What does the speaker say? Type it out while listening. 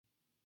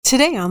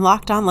Today on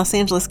Locked On Los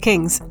Angeles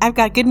Kings, I've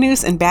got good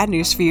news and bad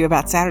news for you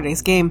about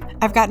Saturday's game.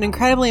 I've got an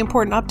incredibly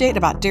important update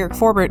about Derek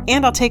Forbort,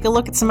 and I'll take a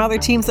look at some other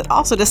teams that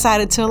also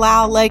decided to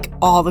allow,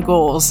 all the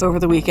goals over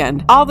the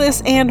weekend. All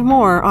this and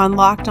more on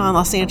Locked On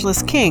Los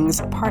Angeles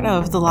Kings, part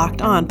of the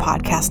Locked On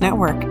Podcast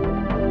Network.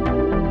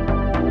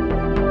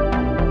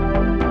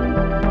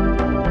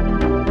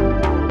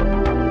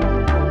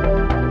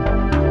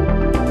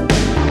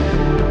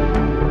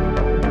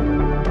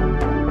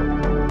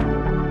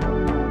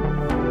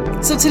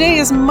 So today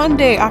is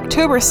Monday,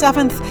 October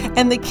 7th,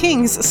 and the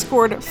Kings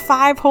scored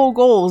 5 whole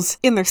goals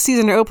in their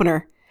season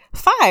opener.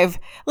 5.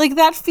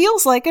 That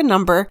feels like a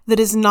number that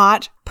is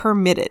not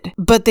permitted,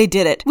 but they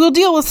did it. We'll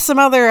deal with some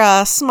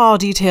other small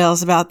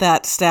details about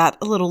that stat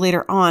a little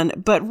later on,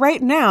 but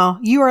right now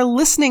you are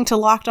listening to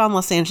Locked On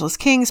Los Angeles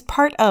Kings,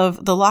 part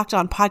of the Locked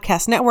On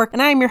Podcast Network,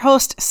 and I am your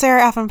host,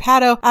 Sarah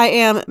Affampato. I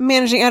am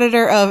managing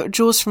editor of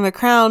Jewels from the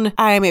Crown.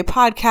 I am a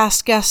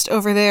podcast guest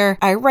over there.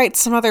 I write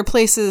some other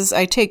places.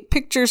 I take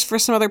pictures for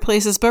some other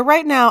places, but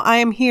right now I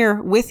am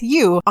here with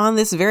you on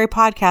this very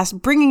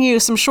podcast, bringing you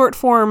some short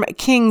form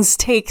Kings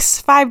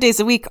takes 5 days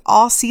a week,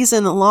 all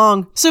season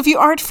long. So if you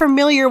aren't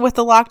familiar with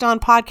the Locked On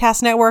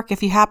Podcast Network,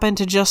 if you happen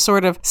to just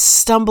sort of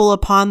stumble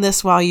upon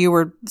this while you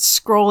were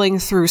scrolling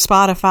through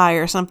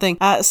Spotify or something.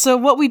 So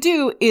what we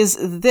do is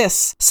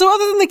this. So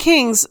other than the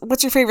Kings,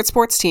 what's your favorite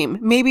sports team?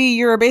 Maybe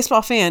you're a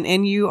baseball fan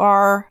and you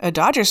are a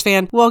Dodgers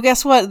fan. Well,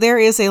 guess what? There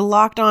is a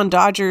Locked On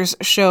Dodgers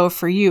show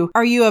for you.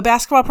 Are you a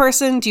basketball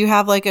person? Do you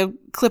have a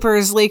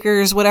Clippers,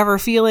 Lakers, whatever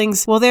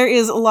feelings? Well, there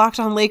is Locked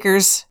On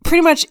Lakers.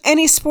 Pretty much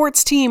any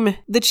sports team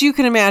that you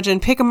can imagine.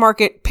 Pick a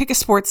market, pick a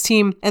sports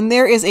team, and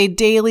there is a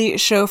daily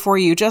show for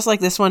you, just like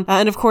this one.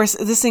 And of course,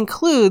 this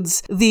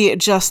includes the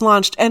just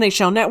launched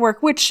NHL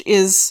Network, which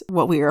is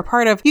what we are a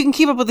part of. You can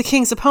keep up with the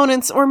Kings'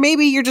 opponents, or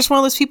maybe you're just one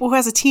of those people who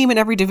has a team in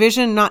every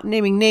division, not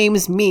naming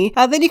names, me.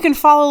 Then you can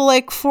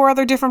follow 4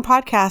 other different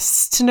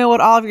podcasts to know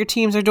what all of your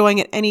teams are doing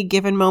at any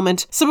given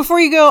moment. So before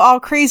you go all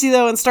crazy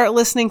though and start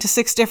listening to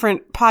 6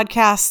 different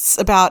podcasts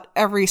about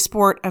every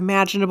sport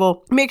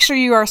imaginable, make sure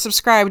you are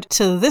subscribed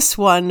to this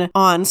one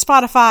on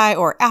Spotify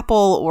or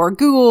Apple or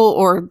Google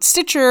or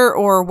Stitcher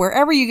or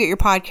wherever you get your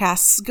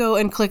podcasts. Go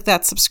and click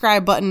that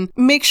subscribe button.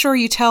 Make sure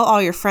you tell all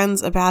your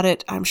friends about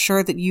it. I'm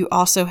sure that you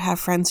also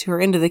have friends who are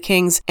into the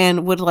Kings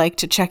and would like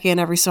to check in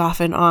every so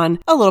often on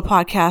a little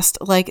podcast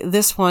like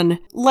this one.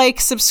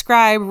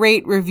 Subscribe,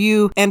 rate,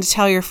 review, and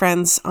tell your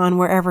friends on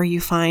wherever you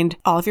find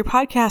all of your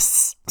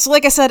podcasts. So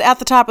like I said at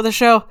the top of the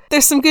show,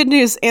 there's some good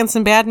news and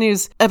some bad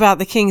news about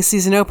the Kings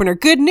season opener.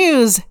 Good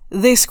news,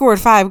 they scored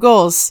 5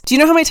 goals. Do you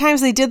know how many times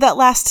they did that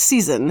last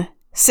season?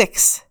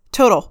 6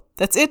 total.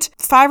 That's it.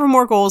 5 or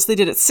more goals. They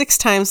did it 6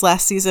 times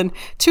last season.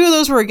 2 of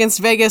those were against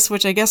Vegas,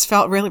 which I guess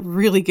felt really,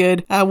 really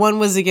good. One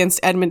was against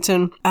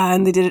Edmonton,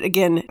 and they did it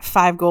again,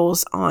 5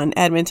 goals on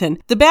Edmonton.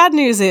 The bad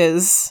news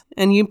is,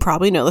 and you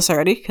probably know this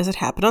already because it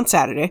happened on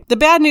Saturday, the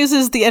bad news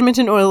is the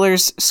Edmonton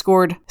Oilers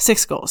scored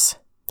 6 goals.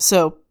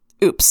 So,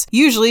 oops.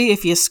 Usually,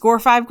 if you score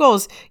 5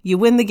 goals, you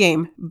win the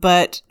game,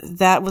 but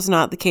that was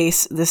not the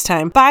case this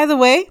time. By the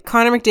way,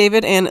 Connor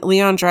McDavid and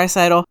Leon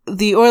Draisaitl,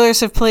 the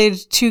Oilers have played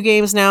 2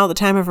 games now at the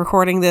time of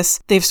recording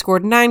this. They've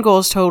scored 9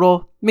 goals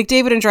total.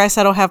 McDavid and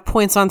Draisaitl have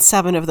points on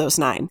 7 of those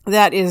 9.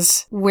 That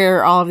is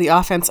where all of the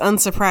offense,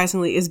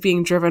 unsurprisingly, is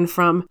being driven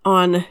from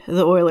on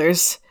the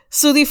Oilers.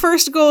 So the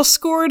first goal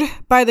scored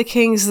by the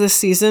Kings this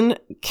season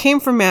came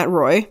from Matt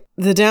Roy.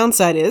 The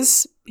downside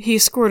is he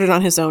scored it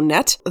on his own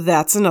net.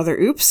 That's another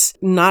oops.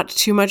 Not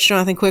too much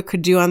Jonathan Quick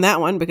could do on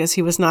that one because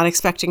he was not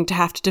expecting to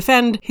have to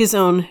defend his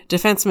own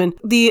defenseman.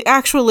 The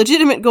actual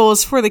legitimate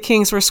goals for the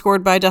Kings were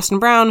scored by Dustin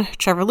Brown,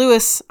 Trevor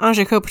Lewis,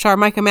 Anze Kopitar,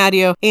 Mika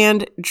Madio,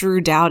 and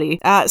Drew Doughty.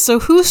 So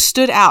who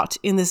stood out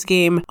in this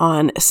game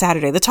on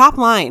Saturday? The top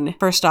line,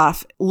 first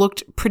off,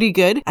 looked pretty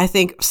good. I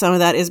think some of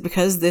that is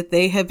because that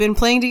they have been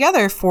playing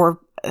together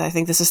for I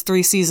think this is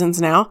 3 seasons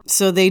now.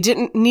 So they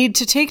didn't need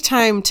to take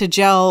time to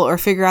gel or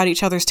figure out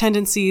each other's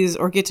tendencies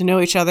or get to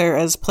know each other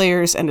as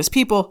players and as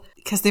people,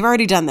 because they've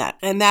already done that.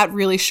 And that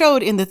really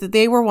showed in that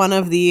they were one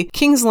of the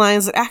Kings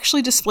lines that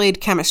actually displayed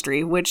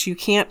chemistry, which you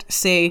can't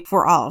say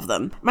for all of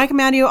them. Mika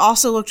Madio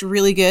also looked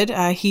really good.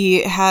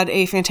 He had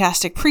a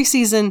fantastic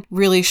preseason,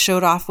 really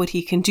showed off what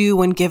he can do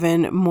when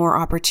given more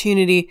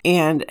opportunity,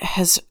 and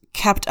has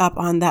kept up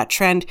on that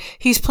trend.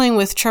 He's playing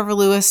with Trevor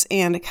Lewis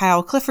and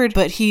Kyle Clifford,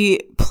 but he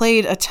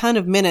played a ton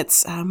of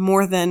minutes,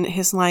 more than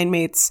his line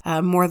mates,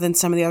 more than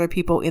some of the other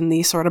people in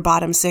the sort of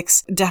bottom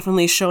 6,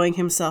 definitely showing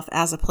himself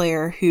as a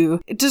player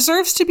who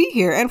deserves to be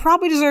here and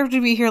probably deserved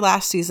to be here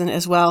last season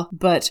as well,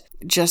 but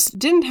just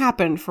didn't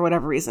happen for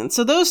whatever reason.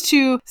 So those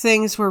 2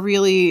 things were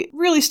really,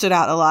 really stood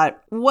out a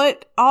lot.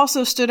 What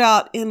also stood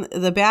out in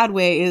the bad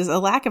way is a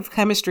lack of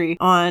chemistry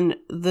on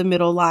the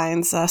middle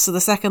lines. So the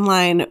second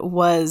line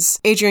was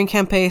Adrian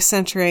Kempe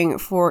centering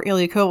for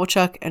Ilya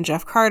Kovalchuk and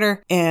Jeff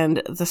Carter,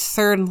 and the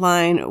third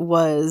line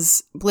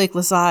was Blake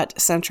Lizotte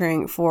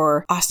centering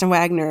for Austin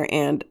Wagner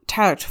and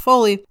Tyler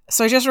Toffoli.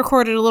 So I just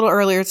recorded a little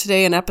earlier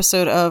today an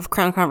episode of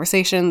Crown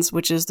Conversations,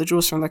 which is the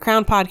Jewels from the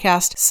Crown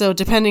podcast. So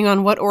depending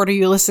on what order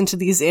you listen to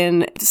these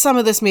in, some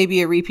of this may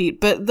be a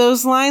repeat, but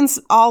those lines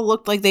all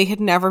looked like they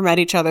had never met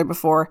each other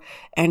before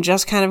and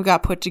just kind of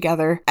got put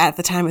together at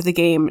the time of the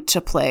game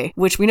to play,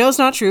 which we know is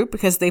not true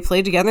because they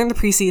played together in the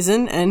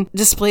preseason and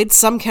displayed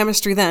some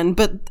chemistry then,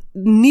 but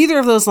neither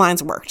of those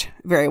lines worked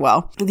very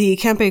well. The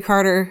Kempe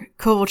Carter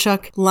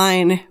Kovalchuk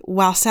line,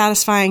 while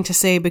satisfying to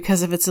say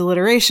because of its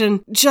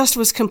alliteration, just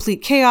was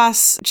complete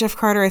chaos. Jeff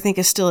Carter, I think,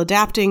 is still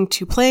adapting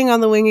to playing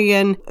on the wing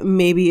again,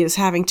 maybe is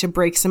having to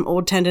break some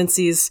old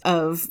tendencies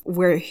of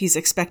where he's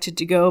expected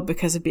to go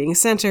because of being a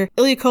center.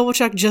 Ilya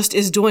Kovalchuk just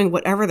is doing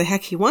whatever the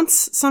heck he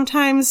wants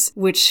sometimes,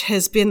 which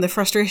has been the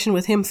frustration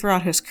with him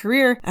throughout his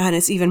career, and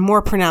it's even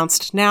more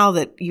pronounced now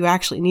that you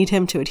actually need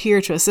him to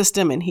adhere to a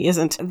system and he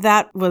isn't.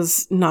 That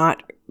was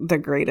not the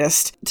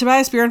greatest.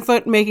 Tobias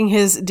Bjornfoot, making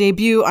his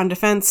debut on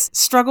defense,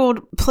 struggled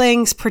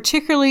playing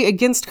particularly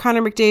against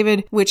Connor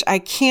McDavid, which I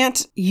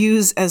can't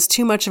use as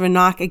too much of a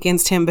knock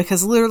against him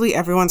because literally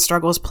everyone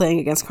struggles playing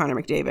against Connor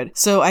McDavid.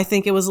 So I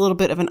think it was a little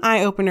bit of an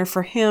eye-opener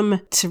for him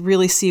to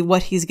really see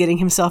what he's getting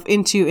himself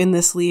into in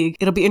this league.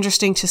 It'll be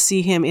interesting to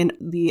see him in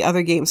the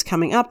other games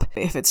coming up,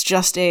 if it's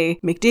just a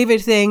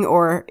McDavid thing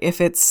or if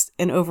it's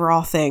an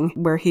overall thing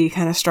where he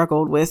kind of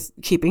struggled with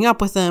keeping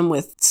up with them,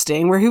 with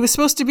staying where he was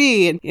supposed to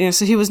be. And,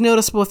 so he was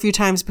noticeable a few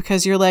times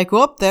because you're like,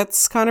 whoop,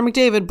 that's Connor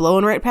McDavid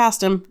blowing right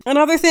past him.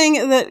 Another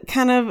thing that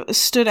kind of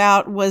stood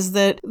out was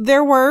that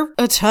there were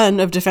a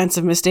ton of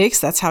defensive mistakes.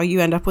 That's how you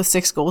end up with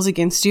 6 goals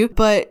against you.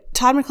 But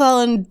Todd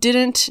McLellan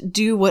didn't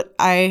do what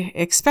I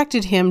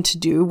expected him to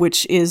do,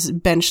 which is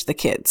bench the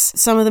kids.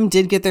 Some of them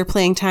did get their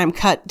playing time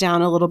cut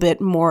down a little bit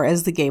more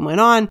as the game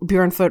went on.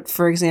 Bjornfoot,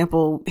 for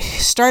example,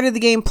 started the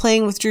game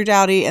playing with Drew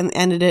Doughty and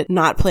ended it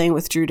not playing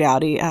with Drew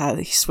Doughty.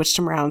 He switched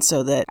him around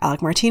so that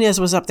Alec Martinez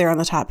was up there on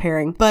the top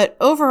pairing. But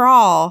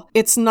overall,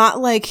 it's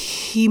not like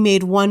he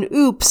made one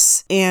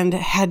oops and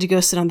had to go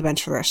sit on the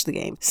bench for the rest of the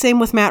game. Same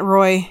with Matt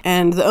Roy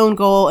and the own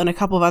goal and a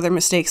couple of other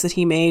mistakes that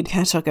he made.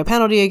 Kind of took a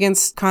penalty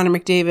against Connor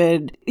McDavid.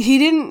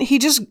 He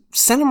just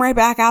sent him right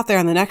back out there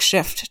on the next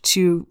shift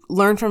to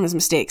learn from his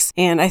mistakes.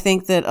 And I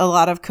think that a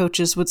lot of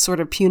coaches would sort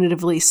of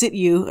punitively sit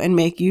you and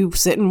make you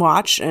sit and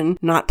watch and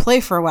not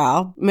play for a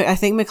while. I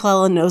think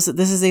McLellan knows that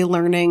this is a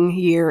learning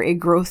year, a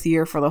growth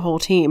year for the whole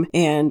team,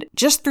 and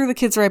just threw the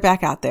kids right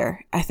back out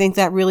there. I think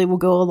that really will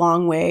go a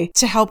long way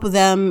to help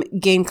them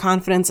gain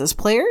confidence as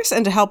players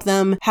and to help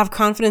them have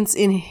confidence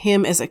in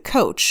him as a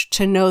coach,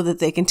 to know that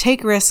they can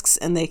take risks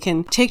and they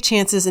can take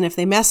chances, and if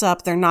they mess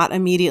up, they're not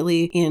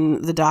immediately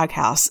in the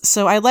doghouse.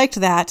 So I liked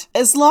that.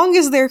 As long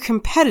as they're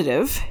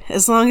competitive,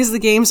 as long as the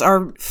games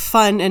are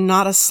fun and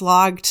not a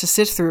slog to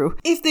sit through,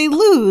 if they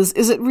lose,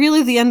 is it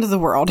really the end of the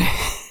world?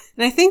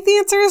 And I think the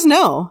answer is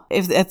no.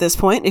 If at this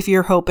point, if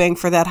you're hoping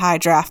for that high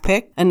draft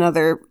pick,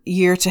 another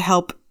year to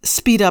help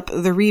speed up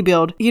the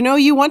rebuild,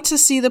 you want to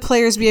see the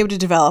players be able to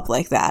develop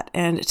like that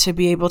and to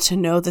be able to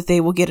know that they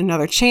will get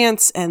another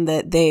chance and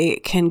that they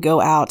can go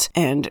out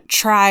and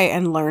try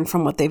and learn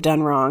from what they've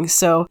done wrong.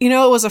 So, it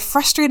was a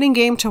frustrating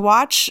game to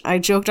watch. I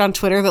joked on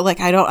Twitter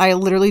that I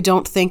literally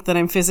don't think that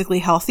I'm physically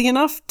healthy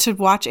enough to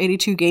watch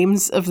 82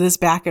 games of this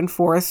back and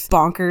forth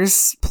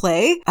bonkers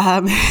play.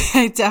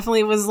 I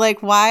definitely was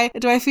like, why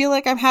do I feel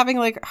like I'm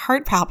having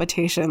heart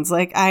palpitations?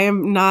 Like I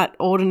am not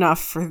old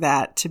enough for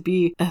that to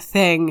be a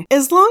thing.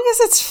 As long as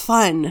it's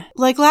fun.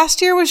 Last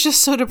year was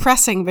just so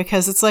depressing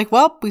because it's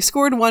we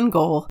scored 1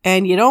 goal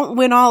and you don't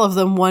win all of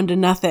them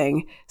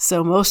 1-0.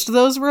 So most of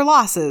those were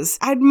losses.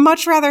 I'd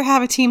much rather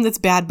have a team that's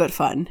bad but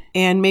fun.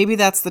 And maybe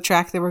that's the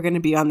track that we're going to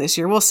be on this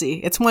year. We'll see.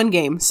 It's 1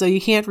 game, so you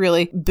can't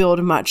really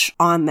build much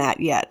on that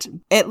yet.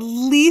 At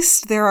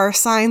least there are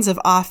signs of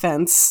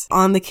offense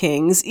on the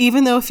Kings,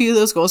 even though a few of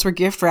those goals were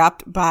gift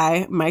wrapped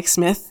by Mike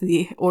Smith,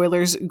 the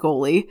Oilers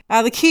goalie.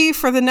 The key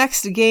for the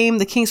next game,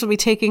 the Kings will be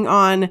taking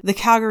on the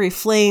Calgary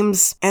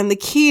Flames, and the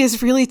key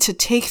is really to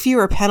take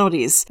fewer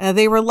penalties.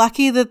 They were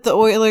lucky that the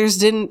Oilers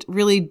didn't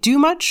really do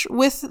much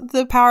with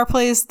the power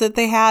plays that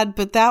they had,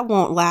 but that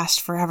won't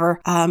last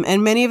forever.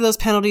 And many of those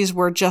penalties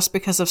were just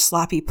because of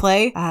sloppy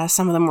play.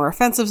 Some of them were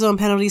offensive zone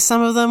penalties.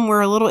 Some of them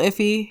were a little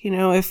iffy.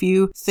 If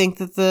you think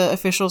that the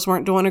officials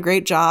weren't doing a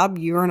great job,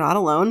 you are not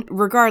alone.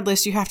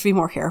 Regardless, you have to be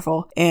more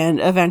careful. And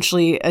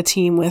eventually a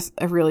team with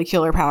a really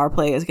killer power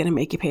play is going to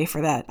make you pay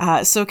for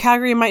that. So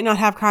Calgary might not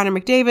have Connor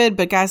McDavid,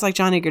 but guys like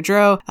Johnny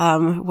Gaudreau,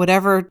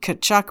 whatever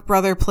Tkachuk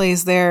brother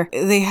plays there,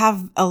 they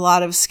have a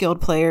lot of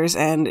skilled players,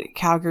 and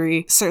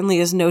Calgary certainly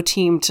is no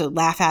team to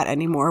laugh at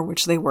anymore,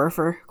 which they were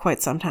for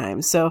quite some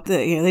time. So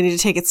they need to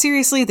take it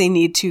seriously. They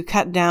need to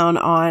cut down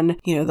on,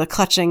 the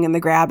clutching and the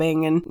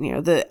grabbing and,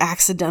 the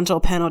accidental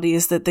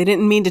penalties that they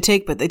didn't mean to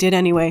take, but they did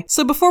anyway.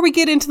 So before we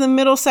get into the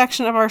middle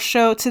section of our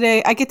show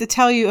today, I get to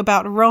tell you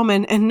about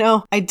Roman. And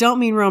no, I don't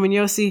mean Roman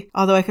Josi,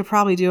 although I could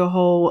probably do a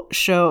whole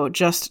show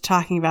just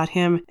talking about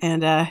him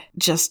and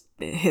just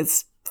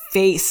his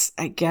face,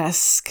 I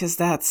guess, because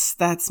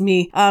that's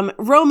me.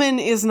 Roman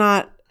is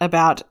not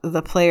about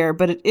the player,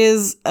 but it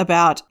is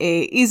about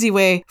a easy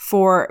way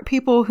for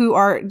people who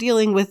are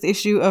dealing with the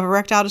issue of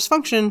erectile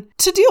dysfunction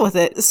to deal with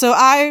it. So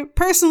I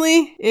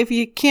personally, if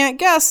you can't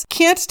guess,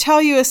 can't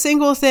tell you a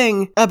single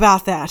thing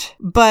about that.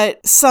 But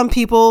some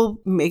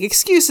people make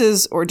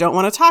excuses or don't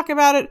want to talk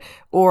about it,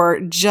 or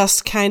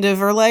just kind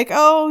of are like,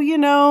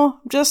 oh,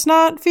 just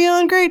not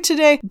feeling great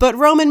today. But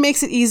Roman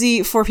makes it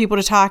easy for people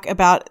to talk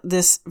about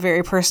this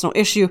very personal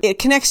issue. It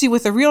connects you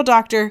with a real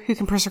doctor who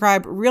can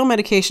prescribe real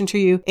medication to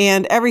you,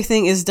 and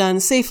everything is done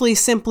safely,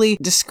 simply,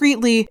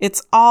 discreetly.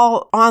 It's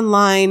all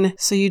online,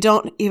 so you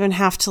don't even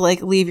have to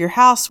leave your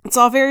house. It's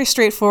all very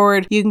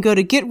straightforward. You can go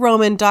to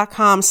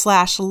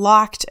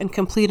getroman.com/locked and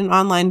complete an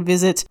online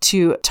visit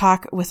to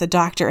talk with a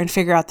doctor and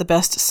figure out the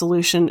best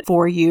solution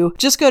for you.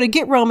 Just go to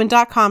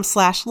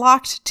getroman.com/locked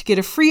to get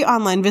a free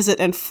online visit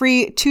and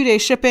free 2-day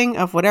shipping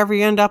of whatever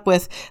you end up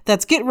with.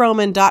 That's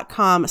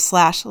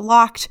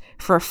getroman.com/locked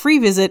for a free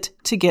visit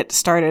to get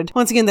started.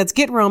 Once again, that's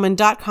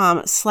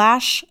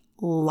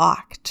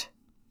getroman.com/locked.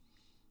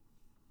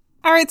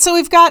 All right, so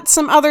we've got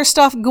some other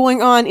stuff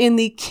going on in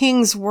the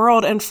Kings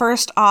world. And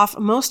first off,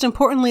 most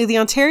importantly, the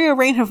Ontario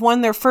Reign have won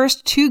their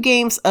first 2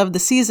 games of the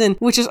season,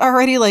 which is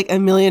already a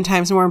million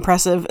times more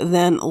impressive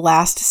than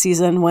last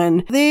season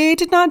when they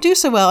did not do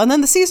so well. And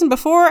then the season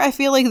before, I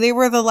feel like they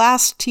were the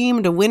last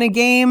team to win a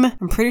game.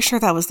 I'm pretty sure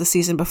that was the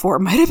season before.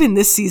 It might have been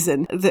this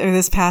season, or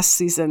this past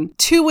season.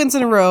 2 wins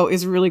in a row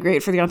is really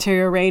great for the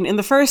Ontario Reign. In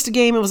the first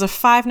game, it was a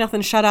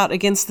 5-0 shutout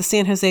against the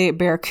San Jose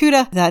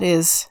Barracuda. That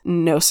is,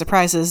 no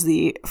surprises,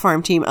 the farm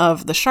team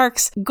of the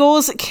Sharks.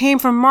 Goals came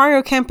from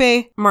Mario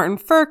Kempe, Martin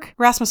Ferk,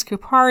 Rasmus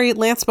Kupari,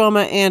 Lance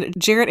Boma, and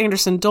Jared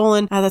Anderson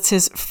Dolan. That's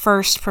his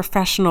first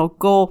professional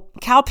goal.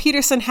 Cal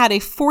Peterson had a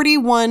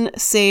 41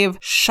 save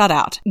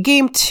shutout.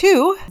 Game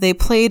 2, they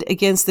played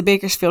against the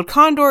Bakersfield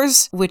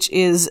Condors, which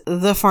is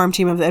the farm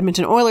team of the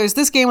Edmonton Oilers.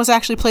 This game was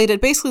actually played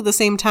at basically the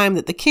same time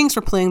that the Kings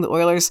were playing the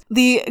Oilers.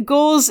 The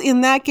goals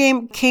in that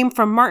game came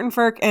from Martin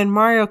Ferk and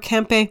Mario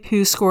Kempe,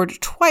 who scored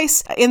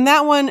twice. In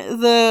that one,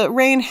 the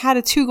Reign had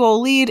a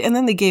 2-goal lead, and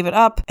then they gave it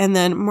up, and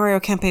then Mario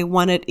Kempe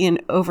won it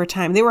in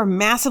overtime. They were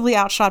massively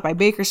outshot by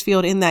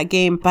Bakersfield in that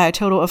game by a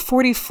total of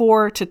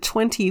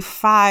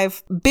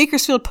 44-25.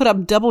 Bakersfield put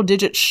up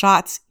double-digit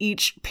shots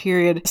each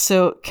period,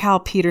 so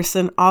Cal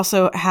Peterson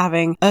also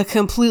having a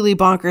completely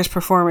bonkers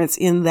performance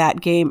in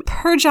that game.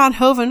 Per John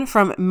Hoven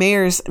from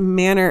Mayor's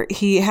Manor,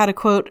 he had a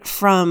quote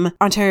from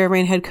Ontario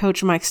Reign head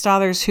coach Mike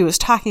Stothers, who was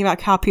talking about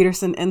Cal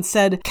Peterson and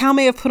said, "Cal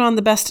may have put on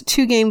the best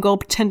 2-game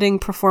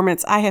goaltending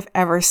performance I have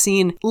ever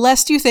seen.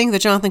 Lest you think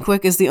that Jonathan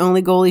Quick is the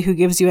only goalie who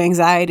gives you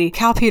anxiety,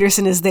 Cal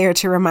Peterson is there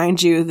to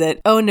remind you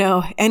that, oh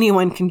no,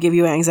 anyone can give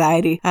you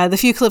anxiety." The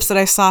few clips that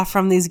I saw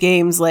from these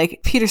games,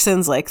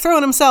 Peterson's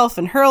throwing himself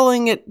and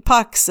hurling at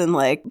pucks and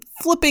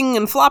flipping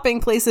and flopping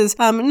places.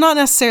 Not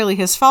necessarily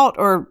his fault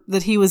or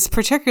that he was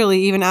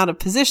particularly even out of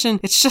position.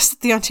 It's just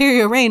that the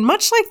Ontario Reign,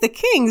 much like the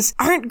Kings,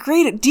 aren't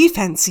great at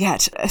defense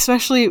yet,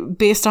 especially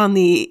based on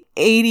the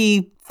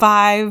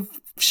 85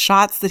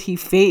 shots that he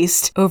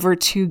faced over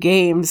 2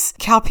 games.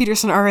 Cal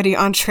Peterson already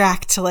on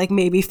track to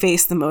maybe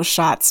face the most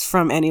shots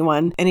from any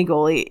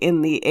goalie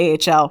in the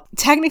AHL.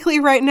 Technically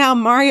right now,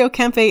 Mario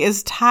Kempe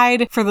is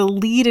tied for the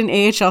lead in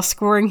AHL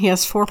scoring. He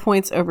has 4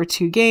 points over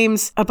 2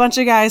 games. A bunch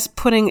of guys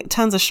putting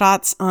tons of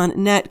shots on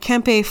net.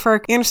 Kempe,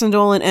 Ferk, Anderson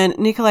Dolan, and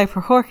Nikolai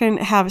Prokhorkin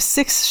have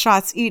 6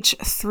 shots each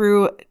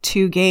through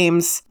 2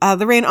 games.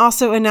 The Reign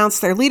also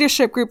announced their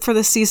leadership group for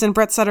this season.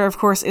 Brett Sutter, of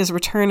course, is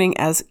returning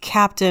as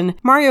captain.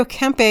 Mario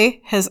Kempe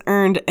has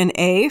earned an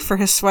A for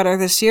his sweater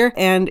this year.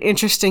 And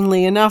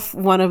interestingly enough,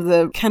 one of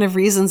the kind of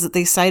reasons that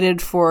they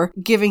cited for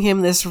giving him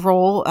this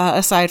role,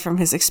 aside from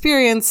his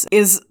experience,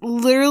 is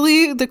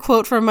literally the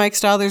quote from Mike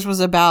Stothers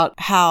was about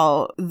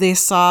how they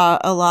saw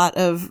a lot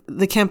of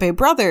the Kempe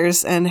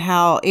brothers and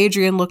how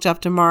Adrian looked up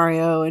to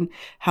Mario and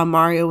how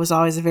Mario was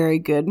always a very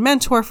good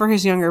mentor for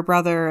his younger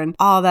brother and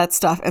all that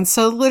stuff. And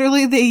so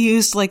literally they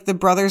used the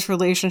brothers'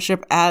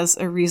 relationship as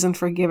a reason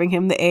for giving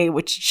him the A,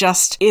 which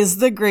just is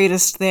the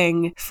greatest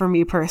thing for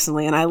me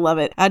personally, and I love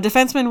it.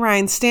 Defenseman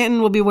Ryan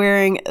Stanton will be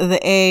wearing the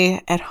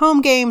A at home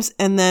games,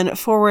 and then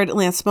forward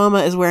Lance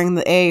Boma is wearing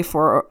the A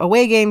for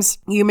away games.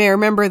 You may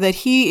remember that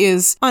he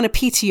is on a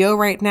PTO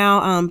right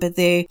now, but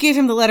they gave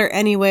him the letter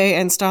anyway,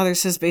 and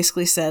Stothers has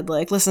basically said,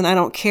 listen, I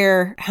don't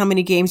care how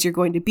many games you're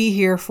going to be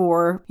here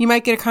for. You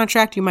might get a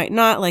contract, you might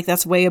not.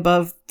 That's way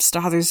above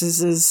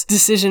Stothers'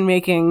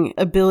 decision-making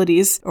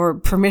abilities or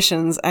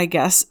permissions, I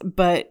guess.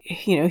 But,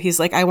 he's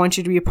I want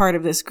you to be a part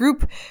of this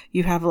group.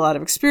 You have a lot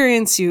of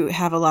experience. You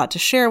have a lot to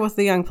share with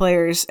the young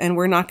players, and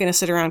we're not going to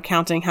sit around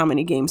counting how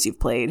many games you've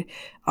played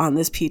on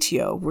this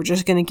PTO. We're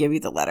just going to give you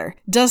the letter.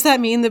 Does that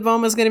mean that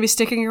Boma's going to be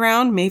sticking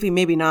around? Maybe,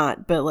 maybe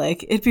not. But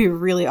it'd be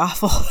really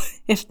awful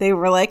if they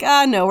were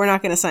no, we're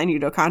not going to sign you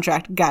to a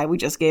contract, guy we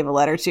just gave a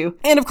letter to.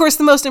 And of course,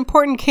 the most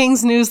important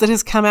Kings news that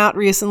has come out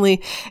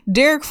recently,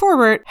 Derek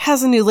Forbort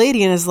has a new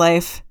lady in his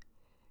life.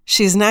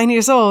 She's 9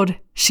 years old.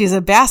 She's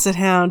a basset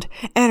hound,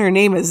 and her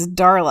name is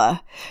Darla.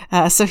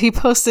 So he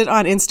posted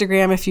on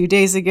Instagram a few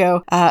days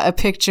ago a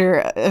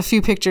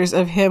few pictures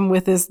of him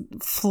with this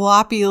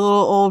floppy little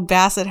old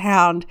basset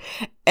hound.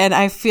 And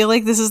I feel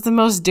like this is the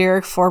most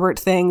Derek Forbert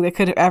thing that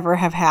could ever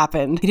have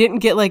happened. He didn't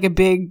get like a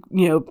big,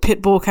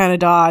 pit bull kind of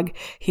dog.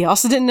 He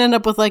also didn't end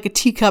up with like a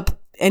teacup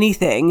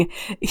anything.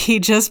 He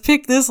just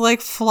picked this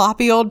like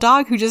floppy old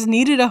dog who just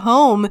needed a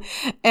home.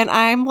 And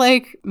I'm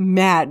like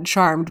mad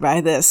charmed by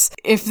this.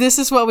 If this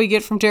is what we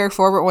get from Derek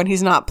Forbert when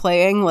he's not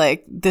playing,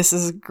 like this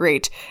is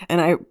great.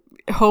 And I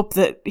hope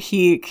that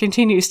he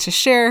continues to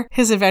share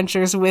his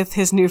adventures with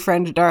his new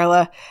friend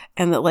Darla,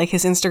 and that like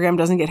his Instagram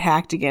doesn't get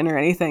hacked again or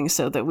anything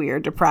so that we are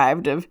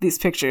deprived of these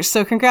pictures.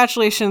 So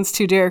congratulations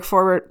to Derek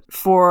Forbert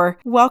for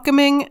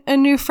welcoming a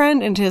new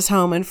friend into his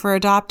home and for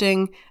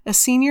adopting a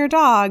senior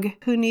dog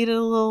who needed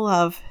a little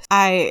love.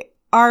 I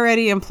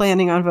already am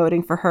planning on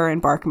voting for her in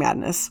Bark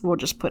Madness. We'll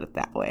just put it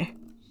that way.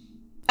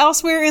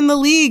 Elsewhere in the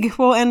league,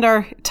 we'll end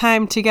our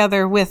time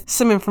together with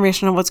some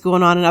information on what's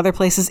going on in other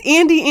places.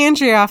 Andy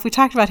Andrioff, we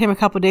talked about him a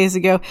couple days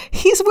ago.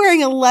 He's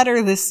wearing a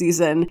letter this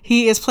season.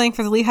 He is playing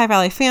for the Lehigh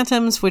Valley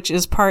Phantoms, which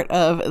is part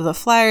of the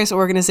Flyers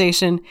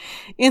organization,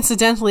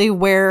 incidentally,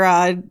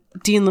 where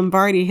Dean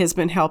Lombardi has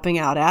been helping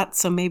out at.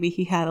 So maybe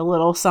he had a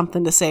little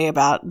something to say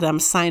about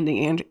them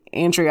signing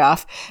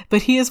Andrioff.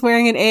 But he is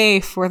wearing an A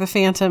for the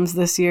Phantoms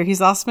this year.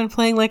 He's also been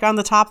playing like on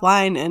the top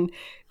line and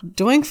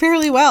doing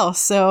fairly well.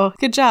 So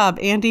good job,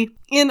 Andy.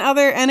 In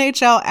other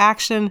NHL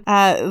action,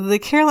 the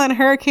Carolina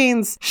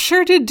Hurricanes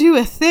sure did do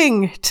a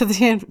thing to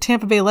the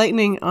Tampa Bay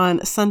Lightning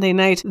on Sunday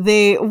night.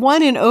 They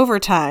won in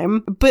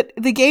overtime, but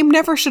the game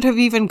never should have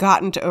even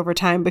gotten to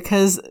overtime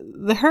because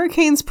the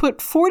Hurricanes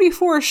put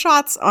 44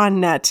 shots on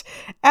net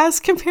as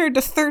compared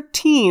to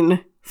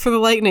 13 for the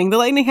Lightning. The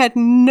Lightning had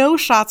no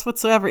shots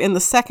whatsoever in the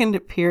second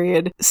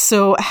period.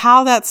 So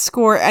how that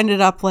score ended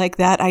up like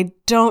that, I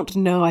don't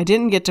know. I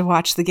didn't get to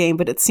watch the game,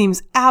 but it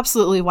seems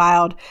absolutely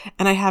wild.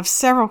 And I have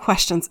several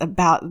questions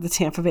about the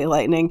Tampa Bay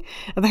Lightning.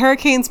 The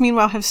Hurricanes,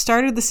 meanwhile, have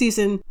started the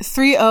season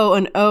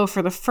 3-0-0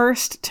 for the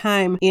first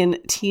time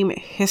in team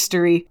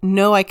history.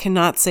 No, I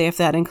cannot say if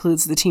that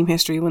includes the team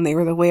history when they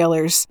were the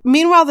Whalers.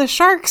 Meanwhile, the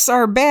Sharks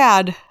are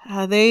bad.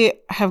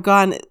 They have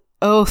gone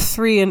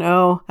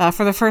 3-0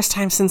 for the first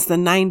time since the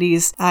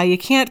 90s. You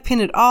can't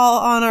pin it all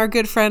on our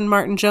good friend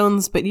Martin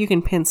Jones, but you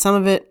can pin some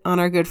of it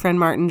on our good friend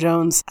Martin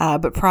Jones.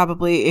 But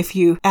probably if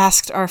you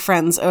asked our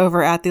friends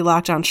over at the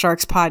Locked On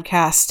Sharks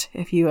podcast,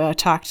 if you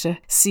talked to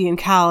C and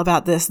Cal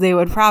about this, they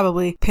would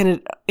probably pin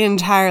it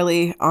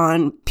entirely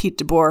on Pete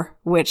DeBoer,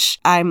 which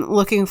I'm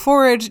looking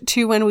forward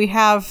to when we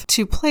have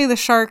to play the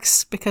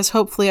Sharks, because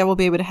hopefully I will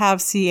be able to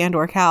have C and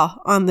or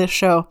Cal on this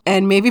show.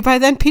 And maybe by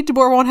then Pete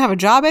DeBoer won't have a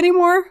job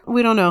anymore.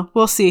 We don't know.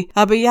 We'll see.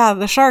 But yeah,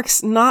 the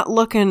Sharks not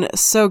looking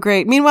so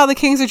great. Meanwhile, the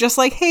Kings are just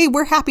like, hey,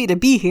 we're happy to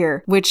be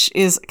here, which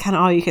is kind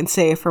of all you can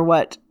say for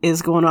what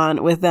is going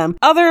on with them.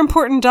 Other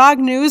important dog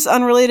news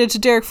unrelated to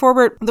Derek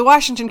Forbert. The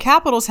Washington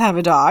Capitals have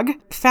a dog.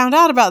 Found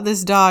out about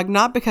this dog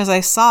not because I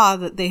saw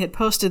that they had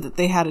posted that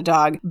they had a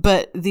dog,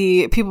 but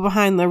the people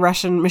behind the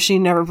Russian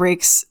Machine Never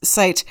Breaks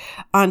site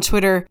on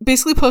Twitter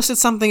basically posted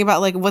something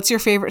about like, what's your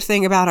favorite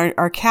thing about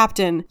our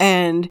captain?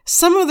 And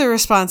some of the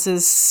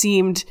responses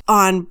seemed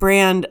on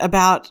brand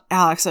about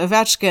Alex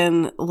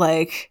Ovechkin,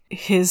 like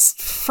his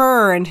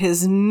fur and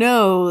his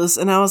nose.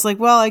 And I was like,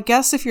 well, I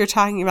guess if you're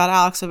talking about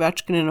Alex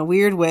Ovechkin in a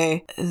weird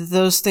way,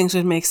 those things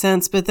would make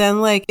sense. But then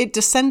like it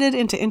descended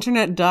into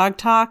internet dog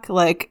talk,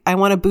 like I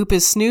want to boop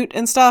his snoot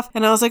and stuff.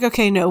 And I was like,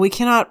 okay, no, we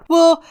cannot.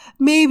 Well,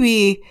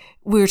 maybe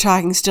we were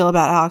talking still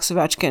about Alex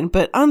Ovechkin,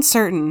 but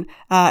uncertain.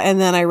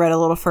 And then I read a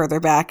little further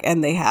back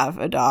and they have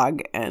a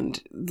dog,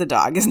 and the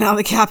dog is now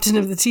the captain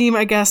of the team,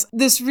 I guess.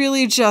 This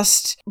really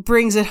just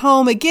brings it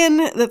home again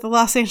that the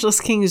Los Angeles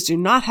Kings do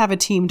not have a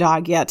team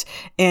dog yet.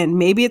 And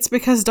maybe it's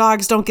because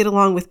dogs don't get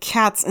along with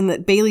cats and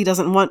that Bailey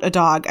doesn't want a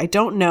dog. I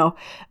don't know,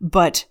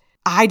 but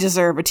I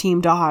deserve a team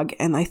dog,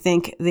 and I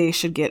think they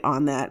should get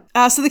on that.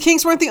 So the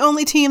Kings weren't the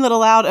only team that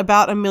allowed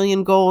about 1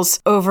 million goals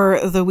over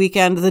the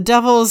weekend. The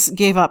Devils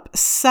gave up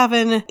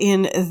 7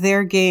 in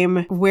their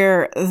game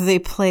where they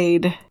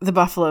played the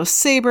Buffalo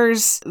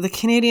Sabres. The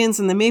Canadiens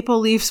and the Maple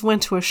Leafs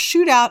went to a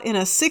shootout in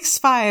a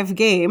 6-5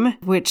 game,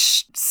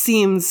 which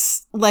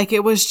seems like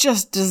it was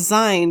just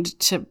designed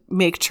to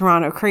make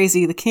Toronto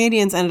crazy. The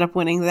Canadiens ended up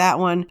winning that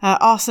one.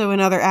 Also in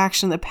other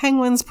action, the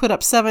Penguins put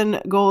up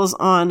 7 goals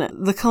on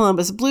the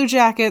Columbus Blue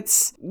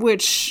Jackets,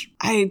 which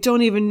I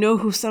don't even know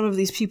who some of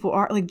these people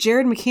are. Like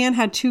Jared McCann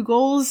had 2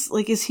 goals.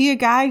 Like, is he a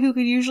guy who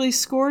could usually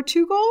score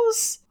 2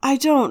 goals? I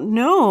don't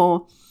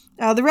know.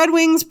 The Red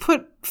Wings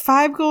put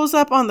 5 goals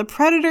up on the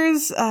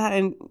Predators,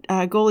 and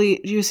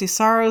goalie Juuse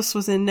Saros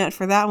was in net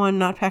for that one,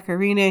 not Pekka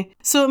Rinne.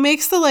 So it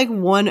makes the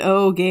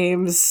 1-0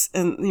 games,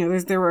 and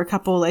there were a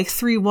couple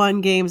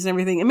 3-1 games and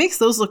everything. It makes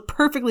those look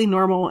perfectly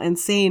normal and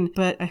sane,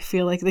 but I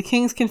feel like the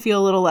Kings can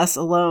feel a little less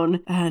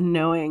alone,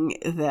 knowing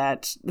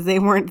that they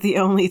weren't the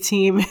only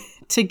team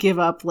to give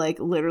up like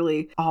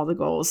literally all the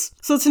goals.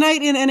 So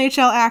tonight in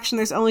NHL action,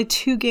 there's only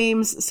 2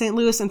 games, St.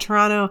 Louis and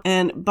Toronto,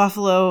 and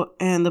Buffalo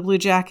and the Blue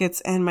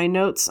Jackets, and my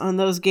notes on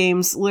those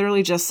games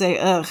literally just say,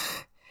 ugh.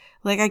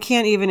 Like, I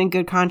can't even in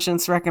good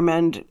conscience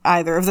recommend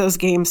either of those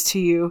games to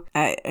you.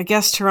 I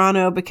guess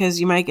Toronto,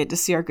 because you might get to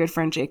see our good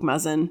friend Jake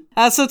Muzzin.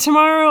 So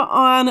tomorrow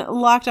on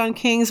Locked On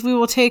Kings, we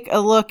will take a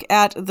look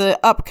at the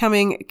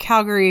upcoming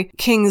Calgary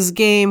Kings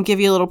game, give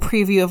you a little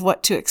preview of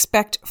what to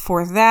expect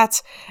for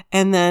that,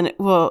 and then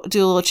we'll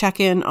do a little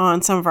check-in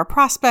on some of our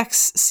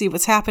prospects, see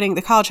what's happening.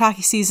 The college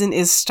hockey season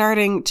is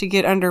starting to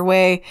get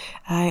underway.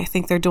 I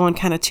think they're doing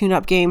kind of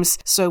tune-up games,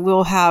 so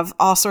we'll have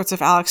all sorts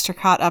of Alex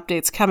Turcotte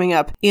updates coming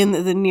up in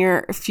the near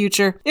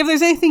future. If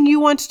there's anything you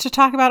want to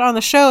talk about on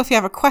the show, if you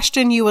have a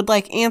question you would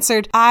like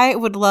answered, I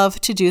would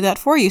love to do that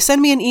for you. Send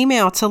me an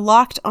email to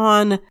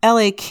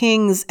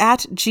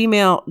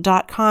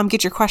lockedonlakings@gmail.com.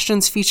 Get your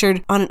questions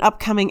featured on an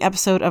upcoming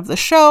episode of the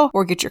show,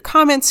 or get your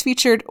comments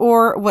featured,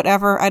 or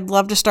whatever. I'd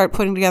love to start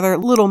putting together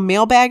little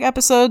mailbag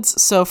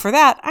episodes. So for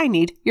that, I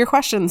need your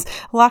questions.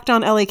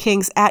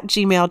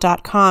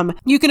 lockedonlakings@gmail.com.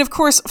 You can, of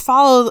course,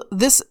 follow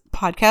this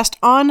podcast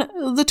on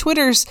the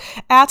Twitters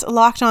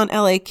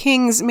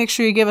 @LockedOnLAKings. Make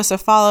sure you give us a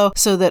follow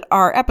so that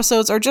our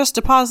episodes are just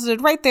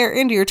deposited right there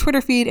into your Twitter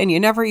feed and you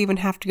never even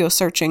have to go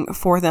searching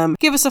for them.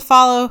 Give us a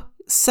follow.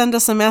 Send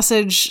us a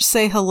message,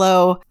 say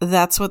hello.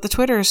 That's what the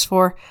Twitter is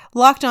for.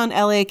 Locked On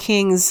LA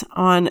Kings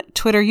on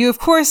Twitter. You, of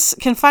course,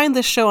 can find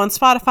this show on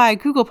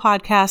Spotify, Google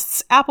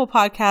Podcasts, Apple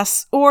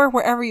Podcasts, or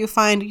wherever you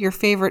find your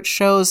favorite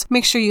shows.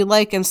 Make sure you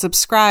like and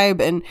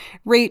subscribe and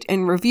rate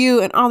and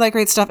review and all that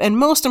great stuff. And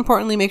most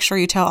importantly, make sure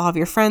you tell all of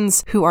your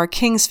friends who are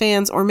Kings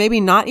fans, or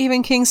maybe not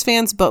even Kings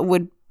fans, but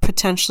would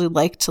potentially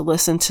like to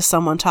listen to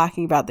someone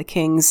talking about the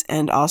Kings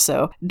and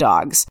also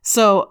dogs.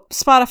 So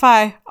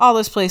Spotify, all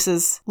those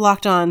places,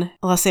 Locked On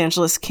Los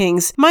Angeles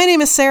Kings. My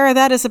name is Sarah.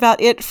 That is about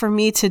it for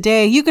me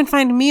today. You can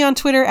find me on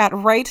Twitter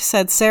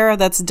 @WriteSaidSarah.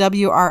 That's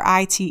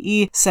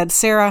WRITE, said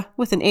Sarah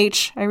with an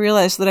H. I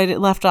realized that I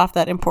left off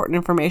that important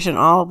information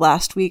all of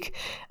last week,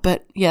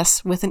 but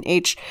yes, with an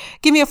H.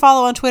 Give me a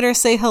follow on Twitter.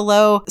 Say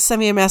hello. Send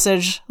me a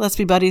message. Let's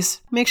be buddies.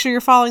 Make sure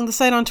you're following the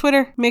site on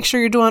Twitter. Make sure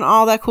you're doing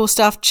all that cool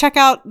stuff. Check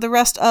out the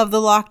rest of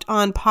the Locked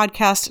On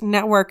Podcast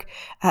Network,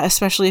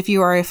 especially if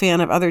you are a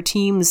fan of other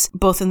teams,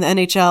 both in the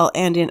NHL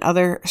and in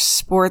other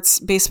sports.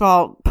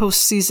 Baseball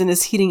postseason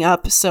is heating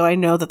up, so I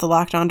know that the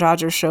Locked On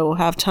Dodgers show will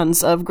have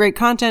tons of great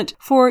content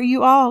for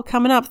you all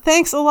coming up.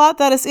 Thanks a lot.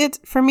 That is it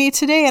for me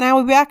today, and I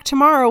will be back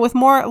tomorrow with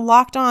more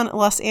Locked On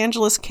Los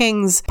Angeles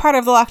Kings, part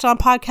of the Locked On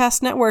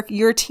Podcast Network,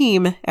 your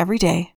team every day.